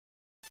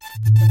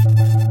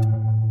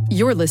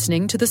You're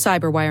listening to the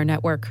Cyberwire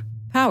Network,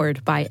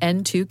 powered by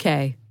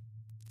N2K.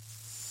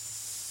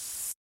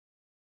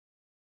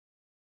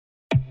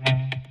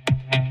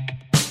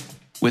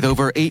 With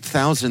over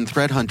 8,000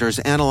 threat hunters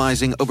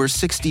analyzing over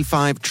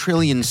 65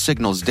 trillion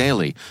signals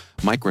daily,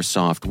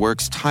 Microsoft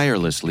works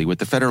tirelessly with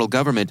the federal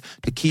government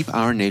to keep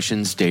our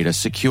nation's data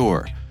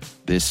secure.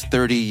 This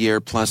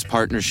 30-year-plus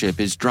partnership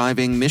is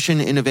driving mission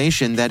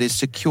innovation that is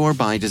secure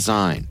by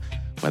design.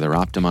 Whether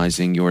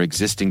optimizing your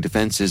existing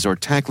defenses or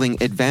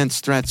tackling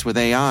advanced threats with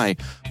AI,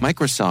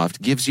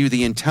 Microsoft gives you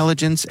the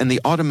intelligence and the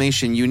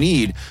automation you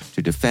need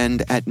to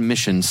defend at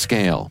mission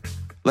scale.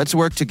 Let's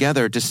work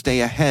together to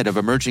stay ahead of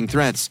emerging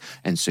threats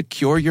and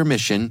secure your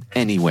mission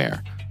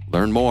anywhere.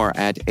 Learn more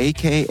at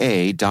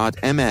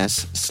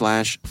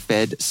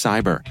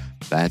aka.ms/fedcyber.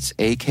 That's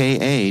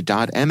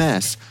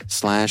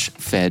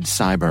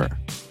aka.ms/fedcyber.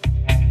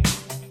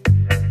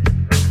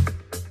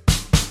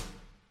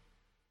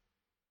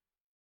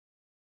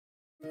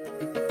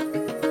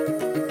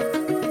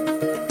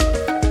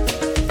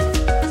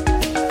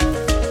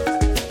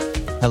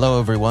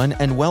 Hello, everyone,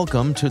 and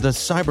welcome to the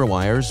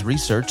CyberWire's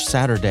Research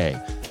Saturday.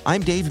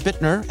 I'm Dave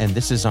Bittner, and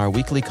this is our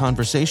weekly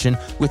conversation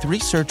with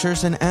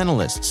researchers and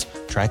analysts,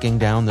 tracking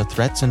down the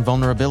threats and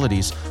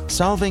vulnerabilities,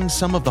 solving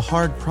some of the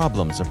hard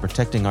problems of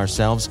protecting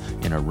ourselves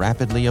in a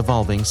rapidly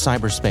evolving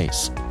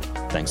cyberspace.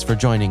 Thanks for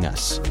joining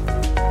us.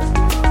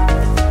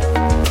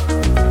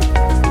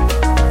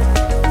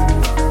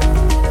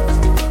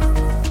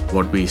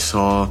 What we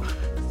saw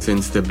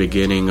since the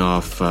beginning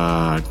of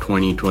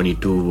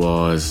 2022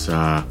 was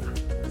a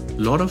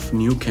lot of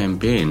new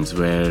campaigns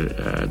where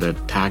the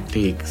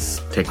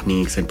tactics,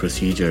 techniques, and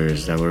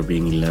procedures that were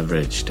being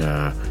leveraged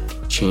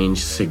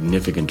changed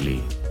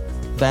significantly.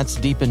 That's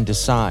Deepan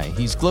Desai.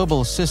 He's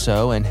Global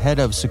CISO and Head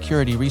of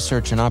Security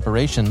Research and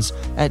Operations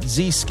at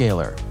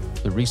Zscaler.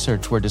 The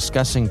research we're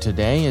discussing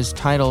today is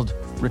titled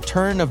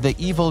Return of the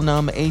Evil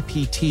Num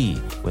APT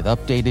with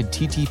updated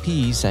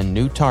TTPs and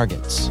new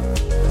targets.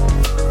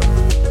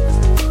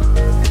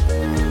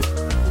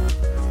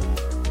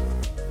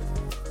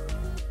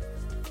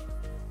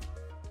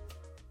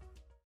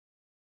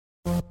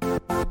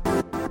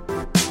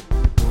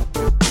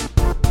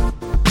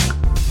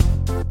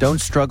 Don't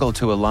struggle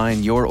to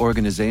align your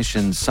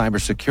organization's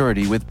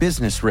cybersecurity with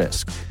business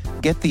risk.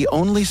 Get the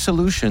only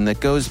solution that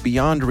goes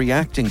beyond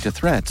reacting to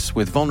threats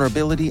with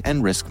vulnerability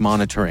and risk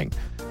monitoring.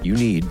 You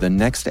need the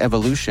next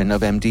evolution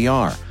of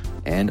MDR,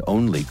 and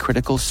only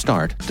Critical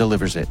Start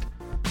delivers it.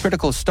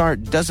 Critical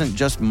Start doesn't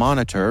just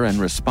monitor and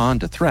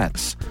respond to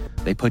threats.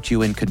 They put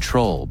you in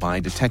control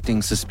by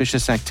detecting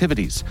suspicious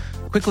activities,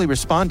 quickly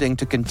responding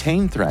to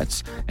contain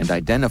threats, and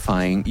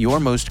identifying your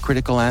most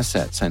critical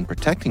assets and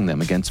protecting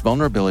them against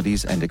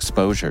vulnerabilities and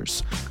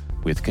exposures.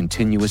 With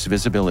continuous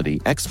visibility,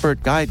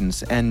 expert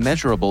guidance, and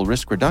measurable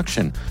risk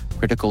reduction,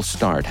 Critical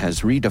Start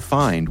has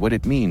redefined what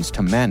it means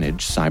to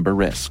manage cyber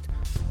risk.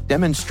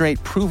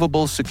 Demonstrate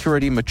provable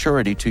security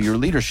maturity to your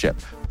leadership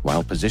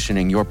while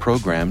positioning your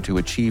program to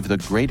achieve the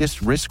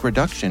greatest risk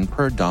reduction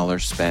per dollar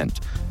spent.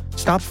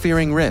 Stop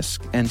fearing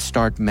risk and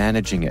start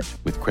managing it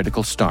with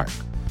Critical Start.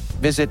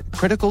 Visit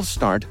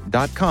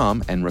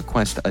criticalstart.com and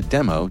request a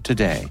demo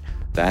today.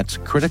 That's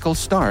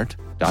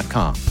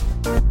criticalstart.com.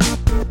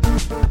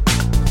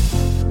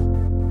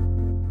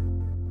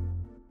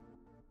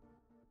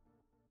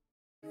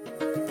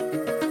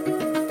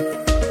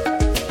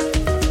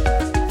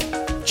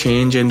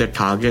 Change in the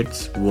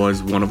targets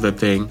was one of the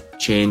things.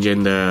 Change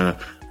in the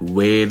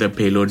way the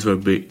payloads were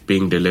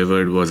being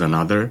delivered was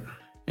another.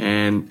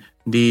 And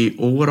the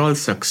overall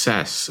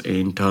success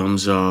in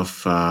terms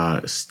of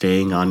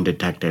staying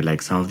undetected,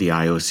 like some of the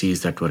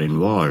IOCs that were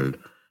involved,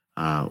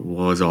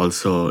 was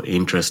also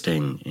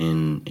interesting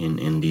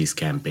in these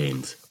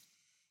campaigns.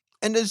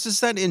 And does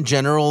that in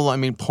general,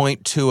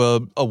 point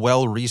to a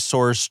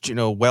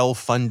well-resourced,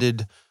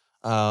 well-funded,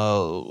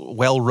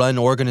 well-run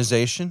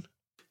organization?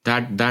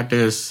 That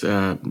is,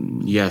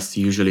 yes,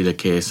 usually the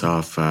case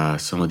of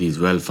some of these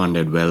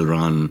well-funded,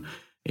 well-run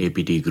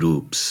APT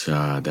groups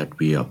that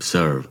we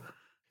observe.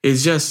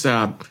 It's just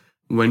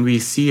when we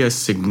see a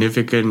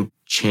significant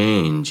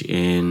change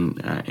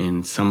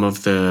in some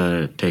of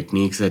the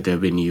techniques that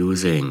they've been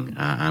using,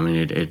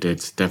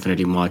 it's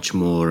definitely much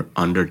more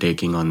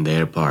undertaking on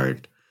their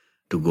part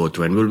to go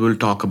through. And we'll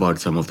talk about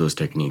some of those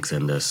techniques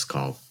in this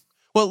call.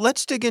 Well,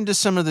 let's dig into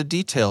some of the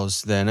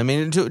details then.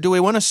 Do we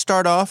want to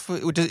start off?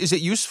 Is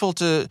it useful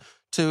to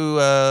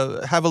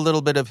have a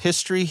little bit of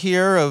history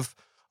here of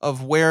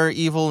where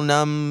Evil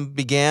Num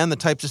began, the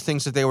types of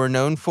things that they were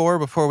known for,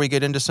 before we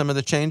get into some of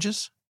the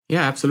changes?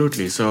 Yeah,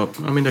 absolutely. So,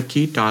 the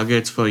key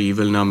targets for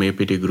Evil Num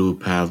APT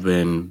Group have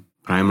been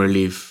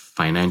primarily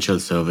financial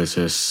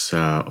services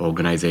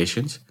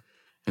organizations,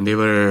 and they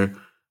were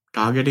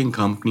targeting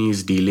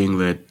companies dealing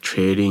with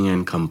trading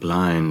and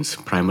compliance,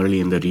 primarily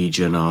in the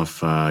region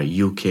of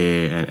UK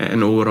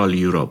and overall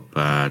Europe,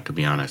 to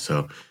be honest.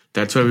 So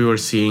that's where we were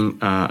seeing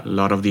a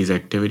lot of these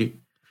activity.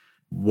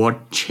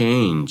 What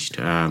changed,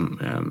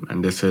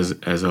 and this is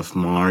as of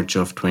March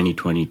of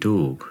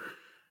 2022,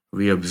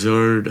 we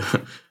observed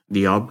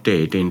the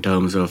update in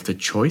terms of the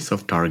choice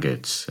of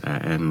targets.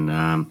 And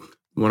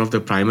one of the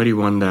primary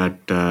one that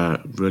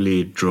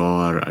really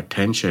draw our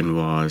attention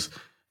was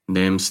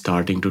them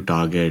starting to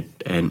target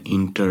an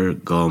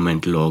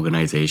intergovernmental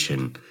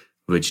organization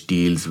which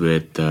deals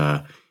with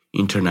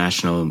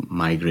international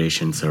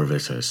migration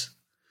services.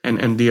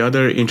 And the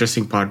other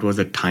interesting part was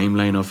the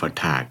timeline of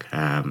attack.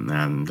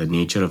 The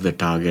nature of the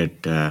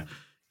target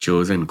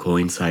chosen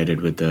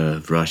coincided with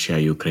the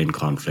Russia-Ukraine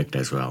conflict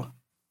as well.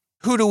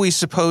 Who do we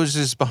suppose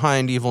is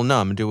behind Evil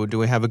Num? Do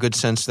we have a good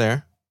sense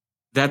there?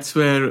 That's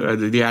where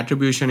the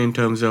attribution in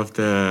terms of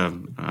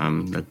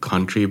the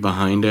country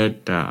behind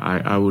it,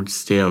 I would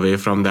stay away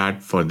from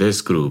that for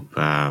this group.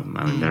 There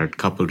are a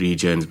couple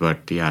regions,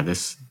 but yeah,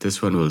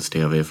 this one will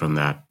stay away from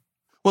that.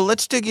 Well,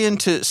 let's dig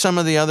into some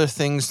of the other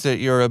things that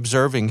you're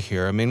observing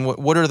here. I mean,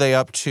 what are they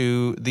up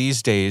to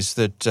these days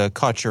that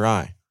caught your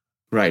eye?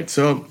 Right.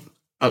 So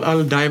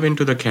I'll dive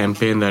into the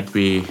campaign that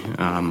we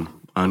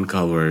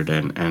uncovered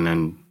and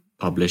then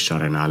published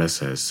our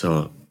analysis.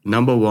 So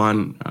number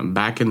one,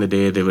 back in the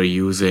day, they were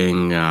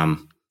using,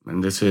 and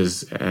this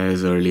is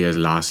as early as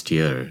last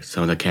year,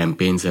 some of the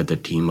campaigns that the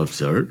team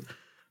observed.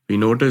 We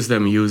noticed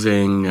them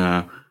using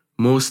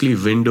mostly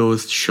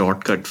Windows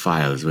shortcut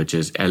files, which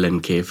is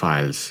LNK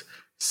files,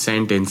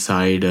 sent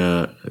inside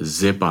a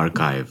zip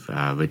archive,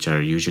 which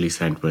are usually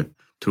sent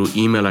through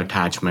email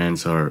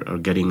attachments or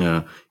getting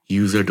a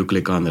user to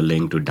click on the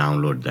link to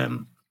download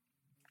them.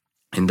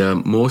 In the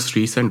most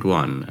recent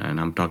one,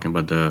 and I'm talking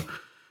about the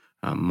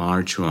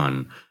March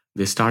one,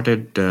 they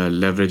started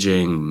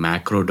leveraging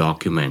macro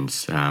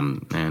documents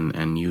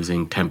and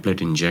using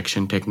template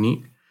injection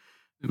technique,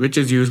 which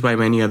is used by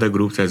many other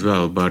groups as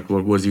well. But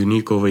what was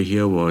unique over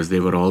here was they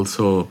were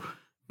also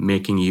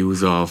making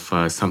use of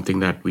something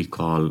that we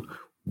call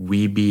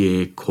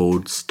VBA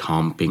code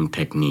stomping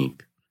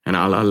technique. And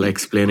I'll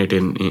explain it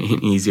in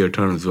easier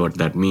terms what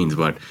that means.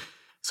 But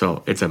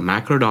so it's a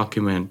macro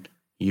document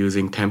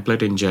using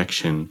template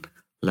injection,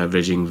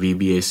 leveraging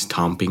VBA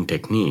stomping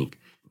technique.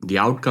 The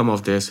outcome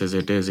of this is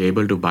it is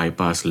able to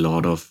bypass a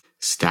lot of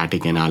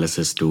static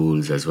analysis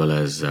tools, as well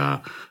as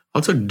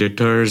also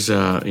deters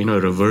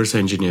reverse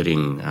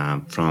engineering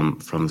from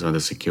some of the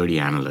security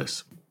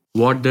analysts.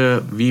 What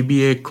the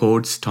VBA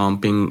code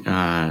stomping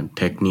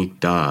technique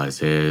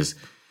does is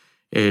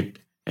it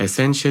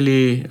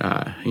essentially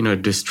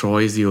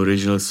destroys the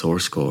original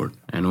source code,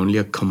 and only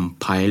a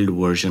compiled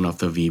version of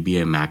the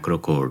VBA macro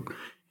code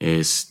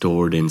is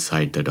stored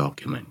inside the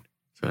document.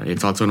 So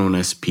it's also known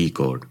as P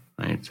code,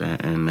 right?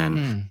 And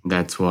then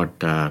that's what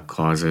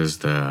causes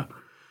the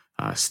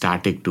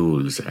static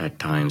tools at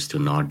times to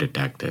not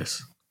detect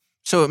this.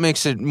 So it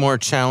makes it more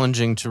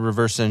challenging to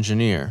reverse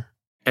engineer.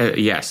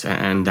 Yes,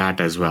 and that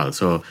as well.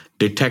 So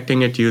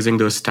detecting it using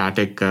those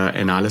static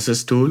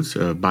analysis tools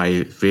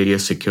by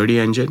various security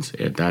engines,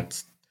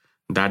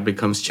 that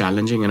becomes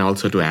challenging, and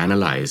also to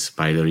analyze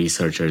by the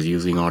researchers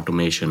using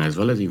automation as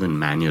well as even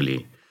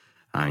manually.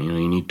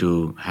 You need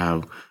to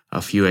have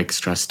a few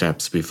extra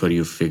steps before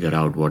you figure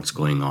out what's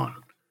going on.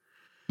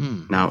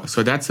 Now,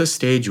 so that's the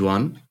stage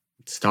one.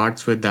 It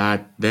starts with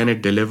that. Then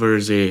it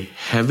delivers a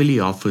heavily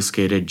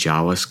obfuscated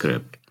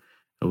JavaScript,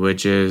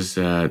 which is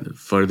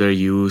further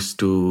used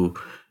to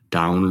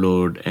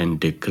download and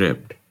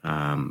decrypt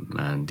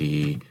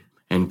the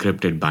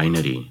encrypted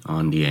binary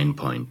on the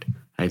endpoint.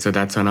 Right? So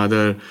that's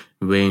another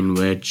way in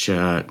which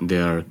they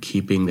are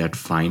keeping that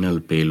final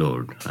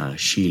payload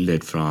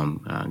shielded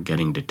from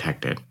getting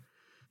detected.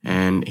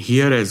 And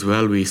here as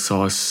well, we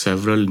saw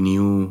several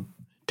new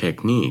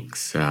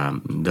techniques.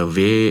 The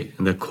way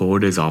the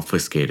code is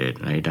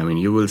obfuscated, right? I mean,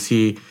 you will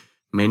see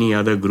many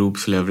other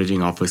groups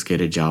leveraging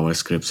obfuscated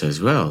JavaScripts as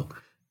well.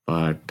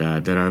 But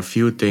there are a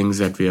few things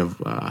that we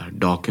have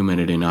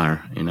documented in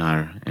our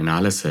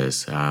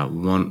analysis.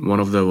 One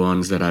of the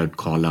ones that I would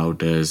call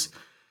out is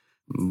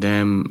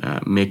them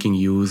making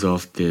use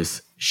of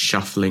this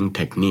shuffling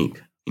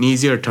technique. In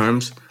easier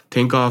terms,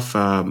 think of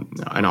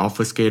an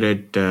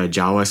obfuscated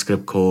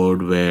JavaScript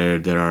code where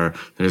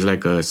there's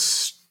like a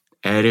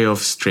array of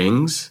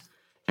strings,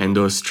 and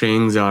those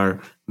strings are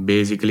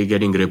basically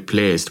getting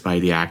replaced by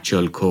the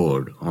actual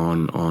code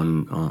on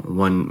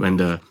when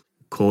the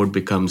code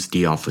becomes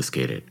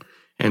deobfuscated.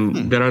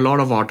 And there are a lot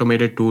of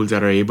automated tools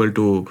that are able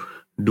to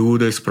do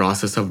this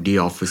process of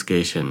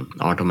deobfuscation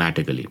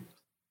automatically.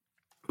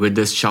 With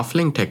this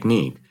shuffling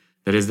technique,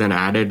 there is an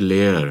added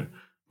layer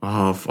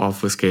of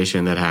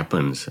obfuscation that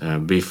happens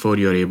before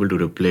you're able to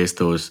replace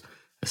those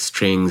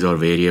strings or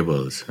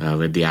variables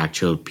with the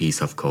actual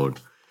piece of code.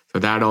 So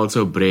that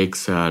also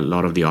breaks a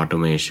lot of the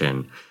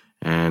automation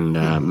and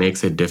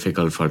makes it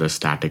difficult for the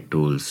static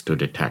tools to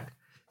detect.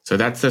 So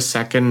that's the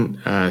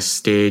second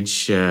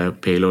stage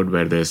payload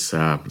where this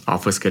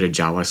obfuscated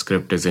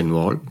JavaScript is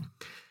involved.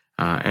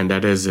 And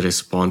that is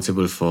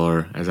responsible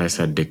for, as I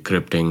said,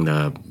 decrypting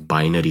the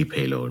binary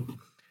payload.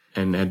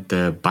 And at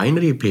the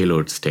binary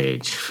payload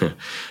stage,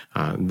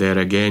 they're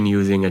again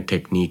using a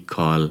technique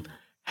called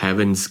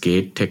Heaven's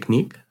Gate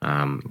technique.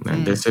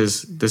 And this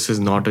is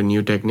not a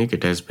new technique.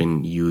 It has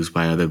been used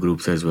by other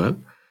groups as well.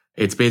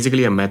 It's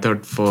basically a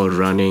method for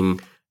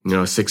running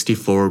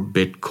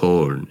 64-bit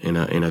code in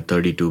a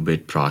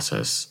 32-bit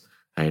process,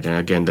 right? And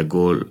again, the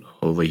goal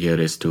over here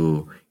is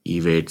to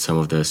evade some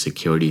of the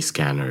security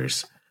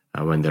scanners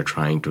when they're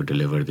trying to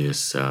deliver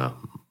this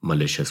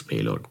malicious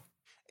payload.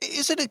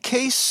 Is it a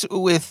case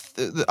with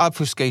the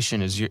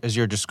obfuscation as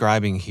you're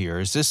describing here?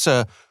 Is this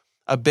a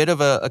bit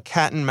of a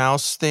cat and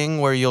mouse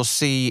thing where you'll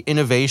see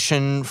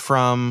innovation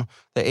from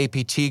the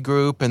APT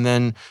group and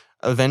then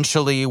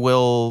eventually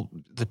will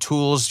the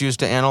tools used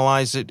to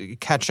analyze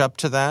it catch up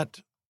to that?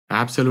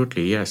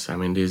 Absolutely, yes. I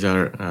mean,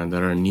 there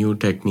are new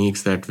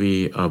techniques that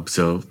we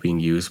observe being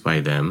used by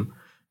them.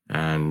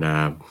 And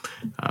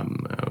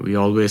we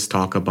always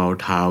talk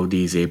about how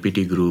these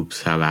APT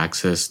groups have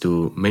access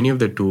to many of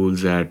the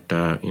tools that,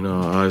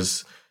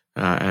 us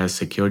as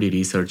security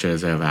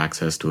researchers have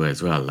access to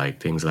as well,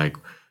 like things like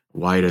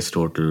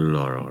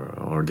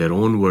VirusTotal or their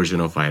own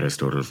version of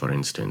VirusTotal, for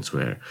instance,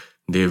 where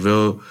they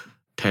will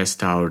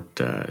test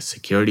out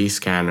security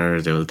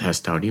scanners, they will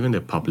test out even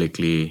the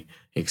publicly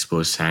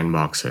exposed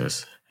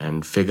sandboxes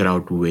and figure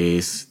out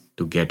ways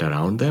to get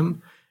around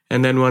them.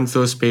 And then once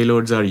those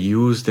payloads are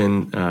used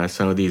in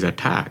some of these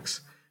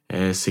attacks,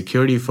 as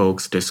security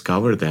folks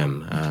discover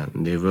them,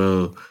 they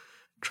will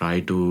try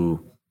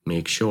to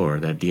make sure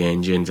that the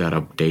engines are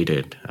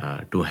updated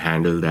to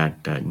handle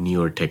that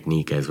newer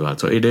technique as well.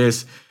 So it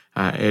is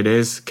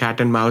cat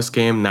and mouse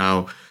game.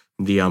 Now,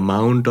 the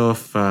amount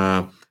of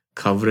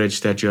coverage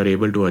that you're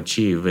able to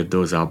achieve with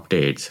those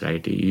updates,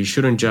 right? You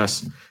shouldn't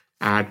just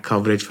add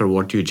coverage for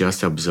what you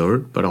just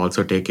observed, but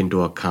also take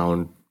into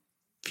account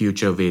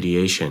future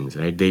variations,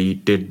 right? They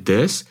did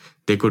this,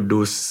 they could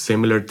do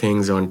similar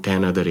things on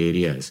 10 other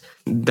areas.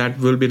 That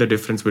will be the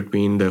difference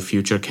between the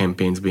future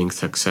campaigns being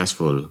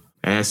successful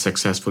as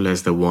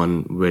the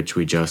one which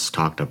we just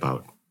talked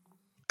about.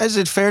 Is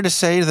it fair to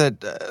say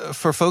that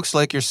for folks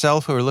like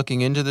yourself who are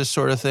looking into this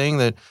sort of thing,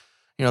 that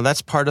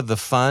that's part of the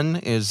fun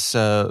is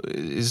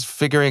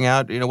figuring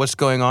out what's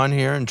going on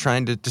here and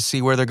trying to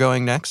see where they're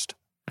going next?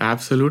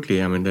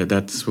 Absolutely. I mean,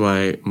 that's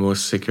why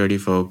most security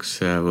folks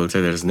will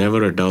say there's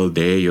never a dull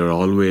day. You're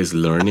always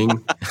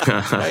learning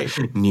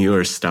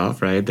newer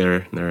stuff, right?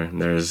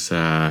 There's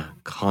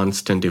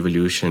constant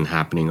evolution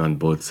happening on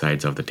both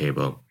sides of the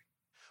table.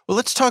 Well,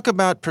 let's talk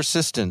about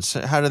persistence.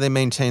 How do they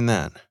maintain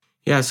that?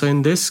 Yeah, so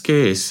in this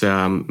case,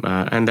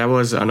 and that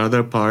was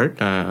another part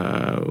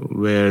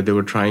where they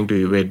were trying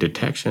to evade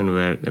detection,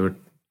 where they were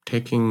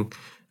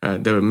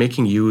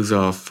making use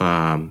of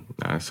some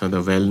of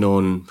the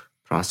well-known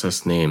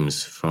process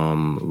names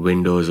from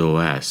Windows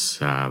OS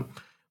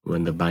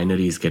when the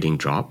binary is getting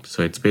dropped.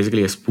 So it's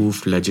basically a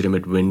spoofed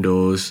legitimate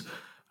Windows,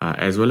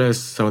 as well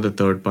as some of the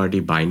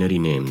third-party binary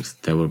names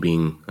that were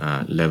being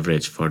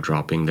leveraged for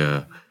dropping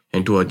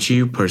and to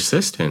achieve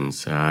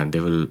persistence, they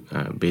will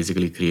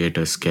basically create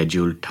a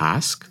scheduled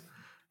task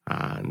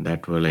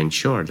that will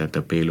ensure that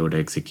the payload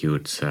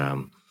executes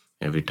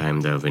every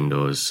time the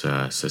Windows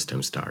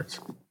system starts.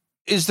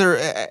 Is there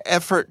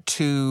effort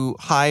to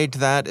hide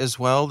that as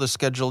well, the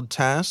scheduled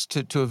task,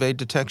 to evade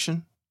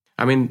detection?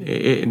 I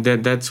mean,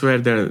 that's where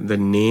the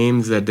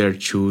names that they're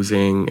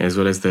choosing, as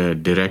well as the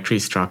directory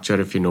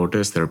structure, if you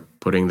notice, they're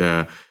putting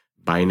the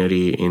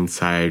binary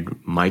inside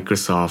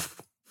Microsoft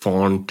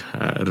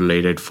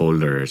font-related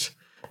folders.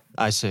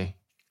 I see.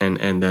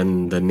 And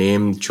then the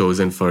name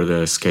chosen for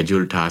the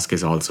scheduled task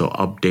is also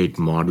update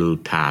model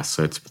task.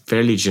 So it's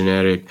fairly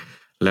generic,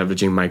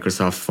 leveraging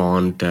Microsoft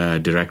font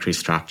directory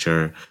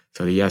structure.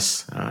 So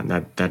yes,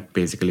 that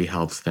basically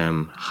helps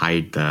them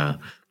hide the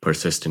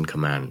persistent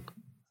command.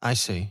 I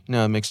see.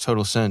 No, it makes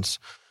total sense.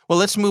 Well,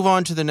 let's move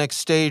on to the next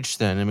stage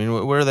then. I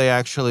mean, where are they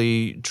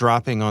actually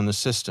dropping on the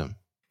system?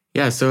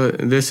 Yeah, so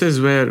this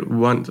is where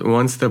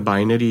once the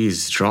binary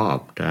is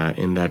dropped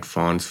in that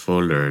fonts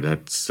folder,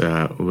 that's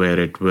where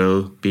it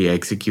will be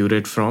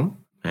executed from.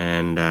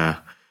 And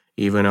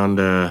even on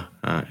the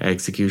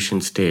execution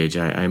stage,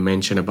 I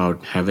mentioned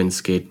about Heaven's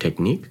Gate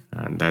technique.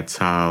 That's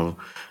how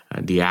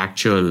the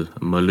actual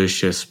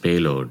malicious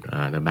payload,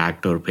 the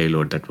backdoor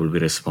payload that will be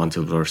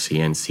responsible for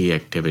CNC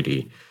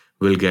activity,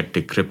 will get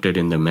decrypted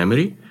in the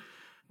memory.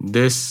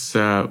 This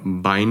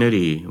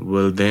binary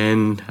will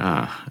then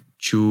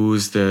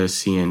choose the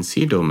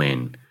CNC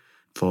domain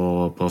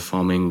for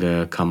performing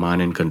the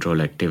command and control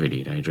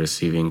activity, right?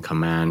 Receiving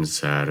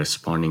commands,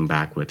 responding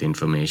back with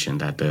information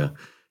that the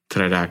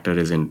threat actor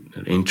is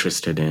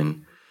interested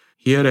in.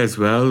 Here as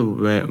well,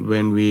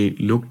 when we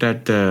looked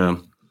at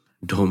the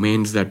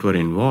domains that were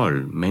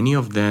involved, many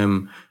of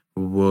them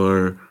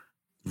were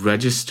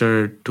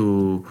registered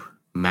to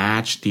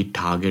match the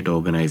target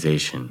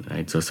organization,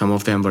 right? So some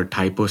of them were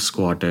typo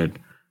squatted,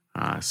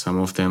 some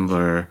of them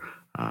were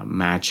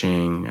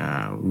matching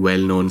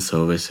well-known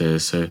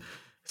services. So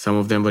some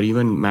of them were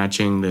even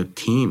matching the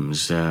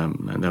themes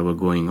that were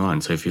going on.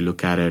 So if you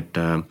look at it,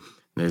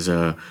 there's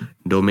a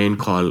domain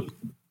called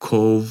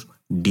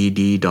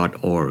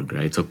covedd.org,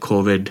 right? So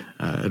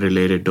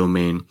COVID-related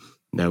domain.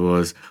 There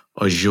was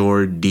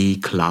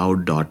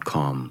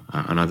azuredcloud.com,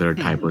 another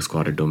typo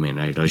squatted domain,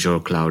 right? Azure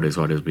Cloud is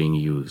what is being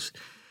used.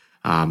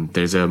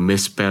 There's a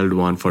misspelled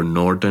one for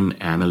Norton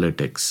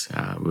Analytics,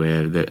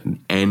 where the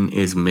N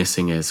is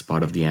missing as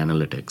part of the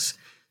analytics.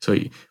 So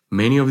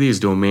many of these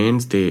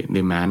domains, they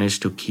manage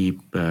to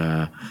keep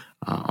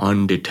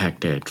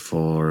undetected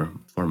for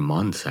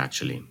months,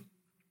 actually.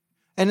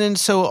 And then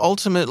so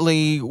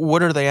ultimately,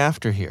 what are they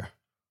after here?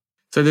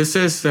 So this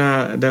is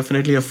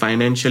definitely a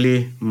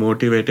financially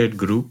motivated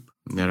group.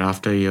 They're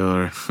after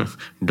your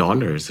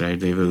dollars, right?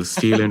 They will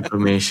steal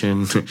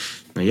information.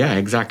 Yeah,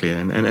 exactly.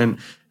 And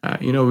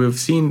we've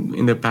seen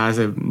in the past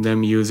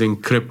them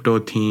using crypto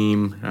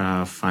theme,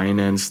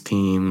 finance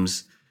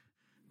themes.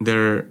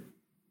 Their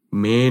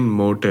main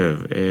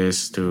motive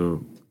is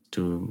to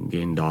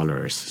gain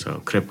dollars.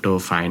 So crypto,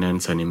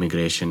 finance, and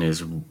immigration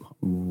is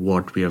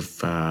what we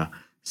have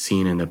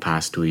seen in the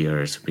past 2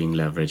 years being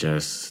leveraged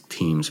as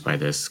themes by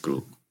this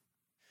group.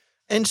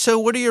 And so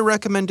what are your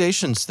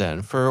recommendations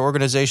then for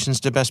organizations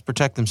to best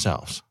protect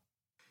themselves?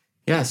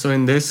 Yeah, so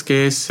in this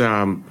case,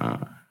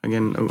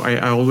 again,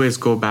 I always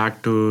go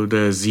back to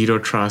the zero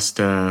trust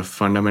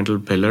fundamental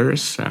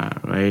pillars,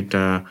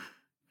 right?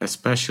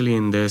 Especially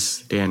in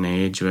this day and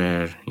age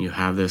where you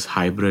have this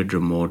hybrid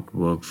remote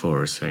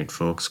workforce, right?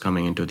 Folks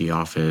coming into the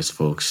office,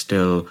 folks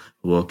still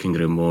working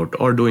remote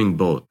or doing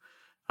both.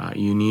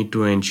 You need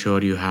to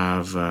ensure you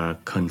have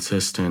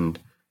consistent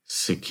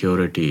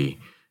security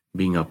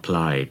being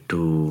applied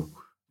to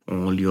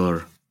all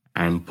your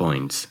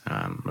endpoints,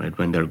 right,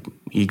 when they're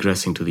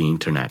egressing to the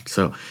internet.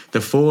 So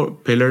the 4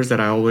 pillars that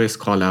I always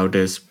call out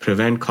is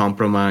prevent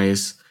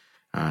compromise.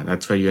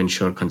 That's where you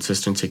ensure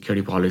consistent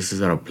security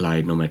policies are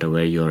applied no matter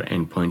where your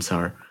endpoints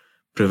are.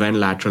 Prevent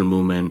lateral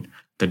movement.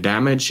 The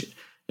damage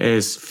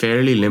is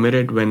fairly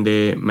limited when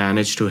they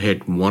manage to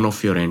hit one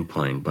of your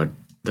endpoint, but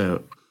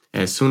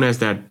as soon as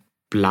that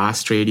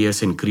blast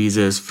radius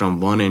increases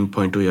from one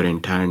endpoint to your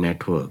entire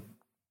network,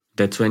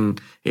 that's when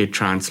it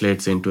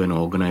translates into an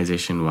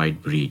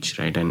organization-wide breach,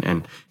 right?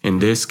 And in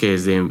this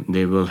case,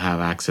 they will have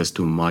access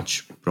to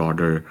much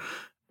broader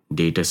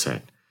data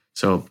set.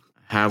 So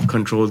have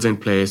controls in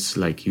place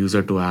like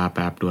user-to-app,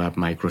 app-to-app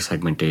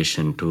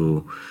microsegmentation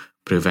to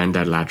prevent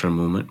that lateral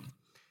movement.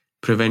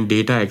 Prevent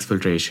data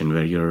exfiltration,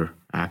 where you're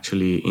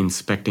actually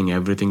inspecting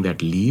everything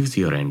that leaves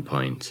your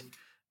endpoints.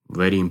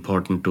 Very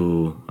important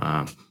to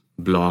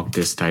block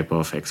this type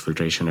of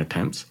exfiltration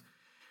attempts.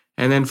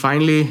 And then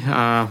finally,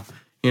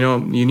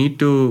 you need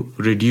to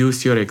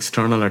reduce your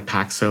external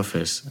attack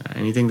surface.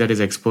 Anything that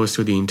is exposed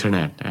to the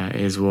internet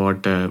is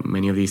what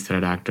many of these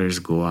threat actors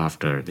go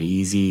after, the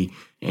easy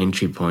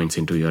entry points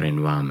into your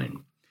environment.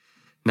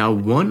 Now,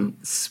 one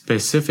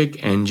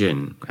specific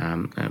engine,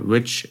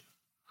 which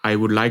I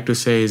would like to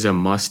say is a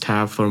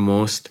must-have for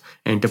most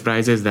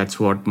enterprises, that's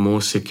what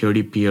most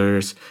security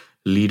peers,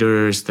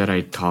 leaders that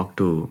I talk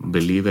to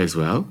believe as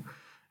well.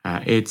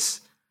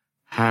 It's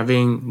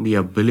having the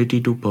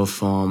ability to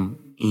perform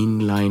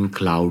inline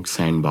cloud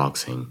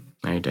sandboxing,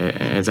 right?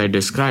 As I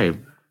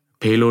described,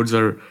 payloads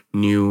are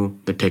new,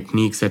 the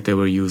techniques that they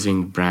were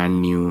using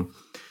brand new.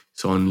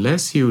 So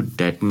unless you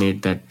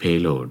detonate that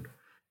payload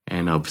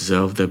and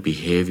observe the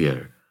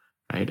behavior,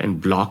 right,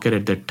 and block it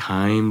at the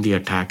time the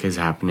attack is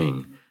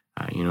happening,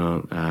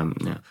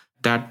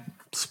 that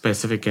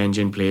specific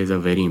engine plays a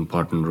very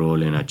important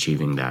role in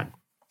achieving that.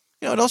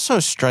 It also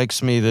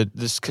strikes me that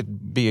this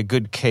could be a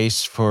good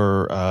case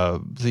for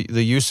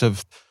the use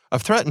of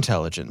threat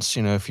intelligence.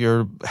 If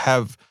you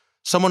have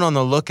someone on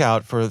the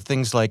lookout for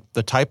things like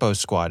the typo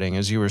squatting,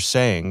 as you were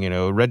saying,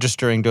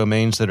 registering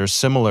domains that are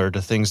similar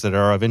to things that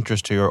are of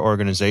interest to your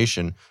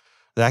organization,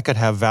 that could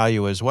have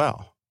value as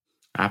well.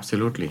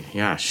 Absolutely.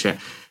 Yeah.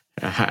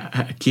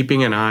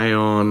 Keeping an eye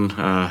on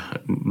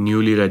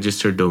newly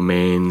registered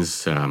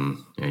domains,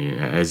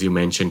 as you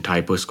mentioned,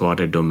 typo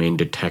squatted domain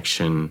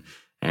detection.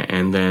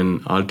 And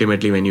then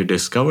ultimately, when you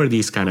discover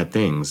these kind of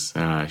things,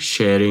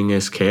 sharing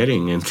is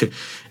caring, and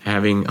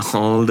having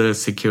all the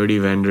security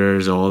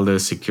vendors, all the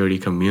security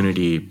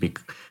community,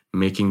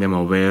 making them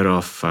aware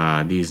of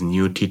these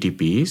new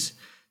TTPs.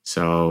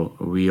 So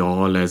we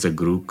all as a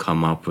group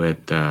come up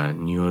with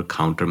newer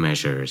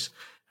countermeasures,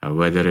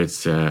 whether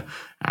it's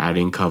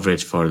adding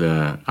coverage for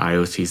the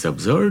IOCs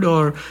observed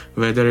or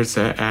whether it's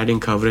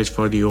adding coverage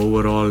for the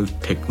overall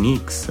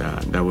techniques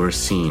that were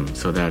seen,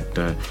 so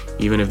that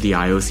even if the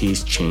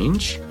IOCs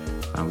change,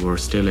 we're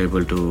still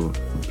able to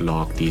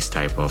block these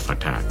type of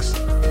attacks.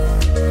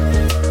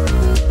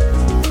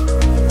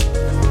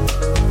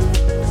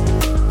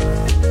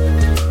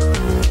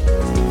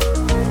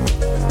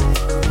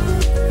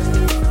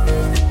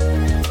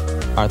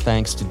 Our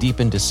thanks to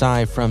Deepan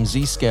Desai from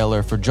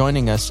Zscaler for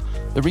joining us.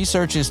 The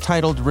research is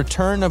titled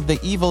Return of the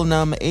Evil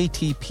Num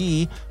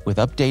ATP with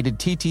updated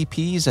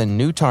TTPs and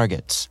new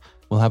targets.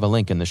 We'll have a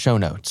link in the show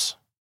notes.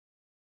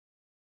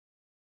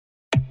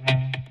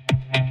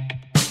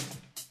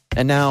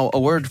 And now a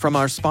word from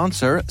our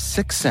sponsor,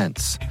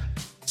 6sense.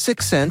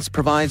 6sense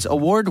provides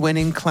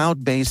award-winning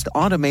cloud-based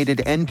automated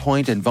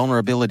endpoint and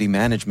vulnerability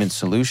management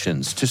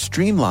solutions to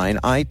streamline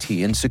IT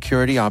and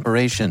security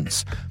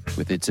operations.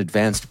 With its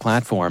advanced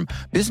platform,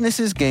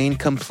 businesses gain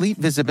complete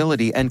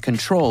visibility and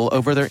control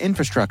over their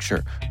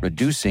infrastructure,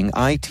 reducing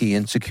IT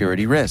and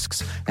security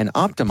risks and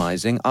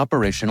optimizing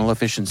operational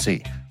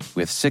efficiency.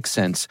 With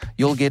 6sense,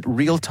 you'll get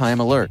real-time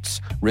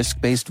alerts,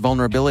 risk-based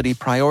vulnerability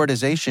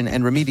prioritization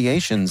and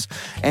remediations,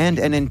 and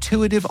an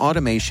intuitive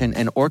automation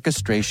and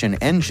orchestration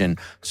engine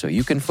so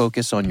you can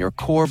focus on your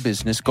core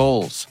business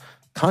goals,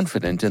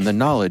 confident in the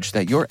knowledge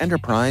that your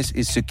enterprise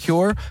is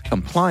secure,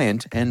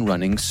 compliant, and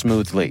running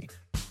smoothly.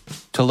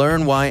 To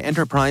learn why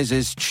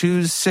enterprises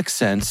choose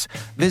 6sense,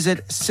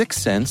 visit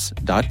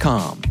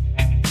 6sense.com.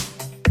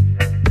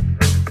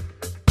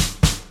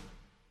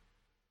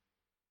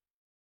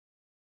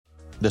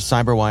 The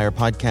CyberWire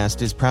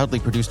podcast is proudly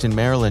produced in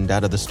Maryland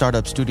out of the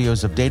startup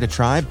studios of Data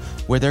Tribe,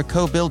 where they're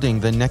co-building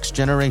the next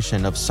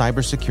generation of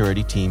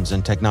cybersecurity teams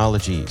and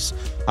technologies.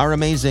 Our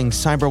amazing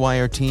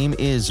CyberWire team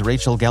is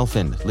Rachel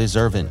Gelfand, Liz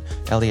Irvin,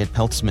 Elliot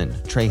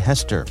Peltzman, Trey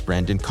Hester,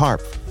 Brandon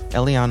Karpf,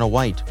 Eliana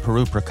White,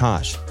 Puru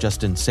Prakash,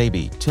 Justin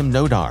Sabi, Tim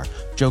Nodar,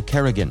 Joe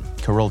Kerrigan,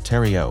 Carol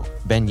Terrio,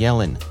 Ben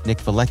Yellen, Nick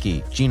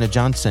Valecki, Gina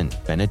Johnson,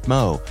 Bennett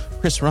Moe,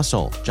 Chris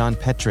Russell, John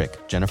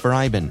Petrick, Jennifer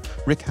Iben,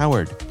 Rick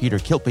Howard, Peter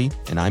Kilpie,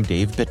 and I'm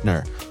Dave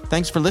Bittner.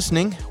 Thanks for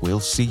listening. We'll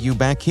see you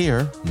back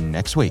here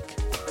next week.